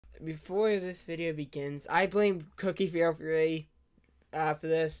before this video begins, I blame Cookie303 for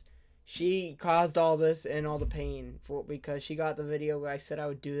this. She caused all this and all the pain because she got the video where I said I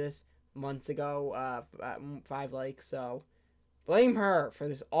would do this months ago, 5 likes. So blame her for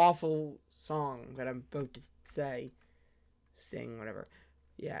this awful song that I'm about to sing, whatever.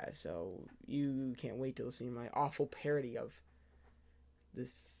 Yeah, so you can't wait to listen to my awful parody of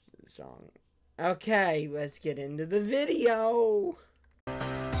this song. Okay, let's get into the video.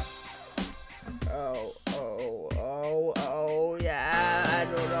 Oh, yeah, I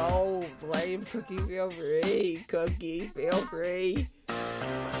don't know. Blame Cookie303. Cookie, feel free.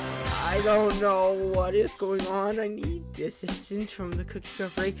 I don't know what is going on. I need assistance from the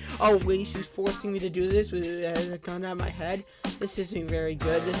Cookie303. Oh, wait, she's forcing me to do this with a gun on my head. This isn't very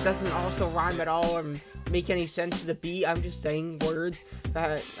good. This doesn't also rhyme at all or make any sense to the beat. I'm just saying words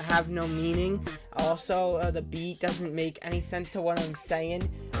that have no meaning. Also, the beat doesn't make any sense to what I'm saying.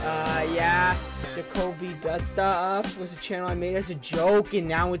 Yeah, Jacoby Does Stuff was a channel I made as a joke, and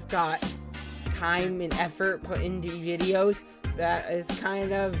now it's got time and effort put into videos. That is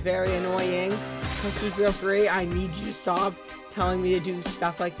kind of very annoying. Cookie303, I need you to stop telling me to do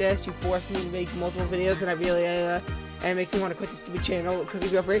stuff like this. You forced me to make multiple videos, and I really, and it makes me want to quit this stupid channel.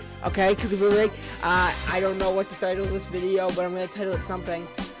 Cookie303, okay, Cookie303. I don't know what to title this video, but I'm going to title it something.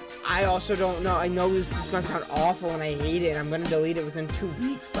 I also don't know. I know this is going to sound awful, and I hate it. I'm going to delete it within 2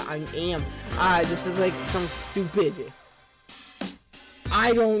 weeks, but I am. This is like some stupid.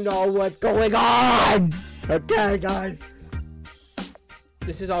 I don't know what's going on. Okay, guys.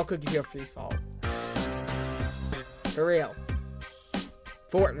 This is all Cookie303's fault. For real.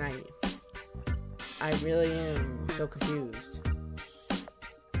 Fortnite. I really am so confused.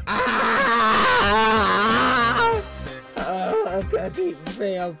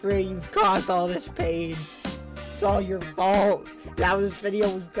 Cookie303, you've caused all this pain. It's all your fault. Now this video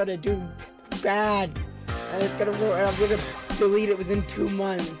was gonna do bad. And I'm gonna delete it within 2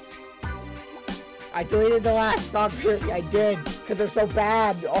 months. I deleted the last song period. I did, because they're so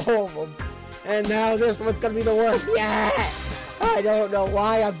bad, all of them. And now this one's gonna be the worst yet. I don't know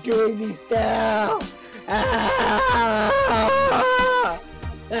why I'm doing these still.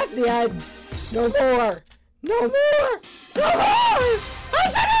 That's the end. No more. No more. No more. I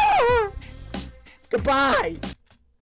said no more. Goodbye.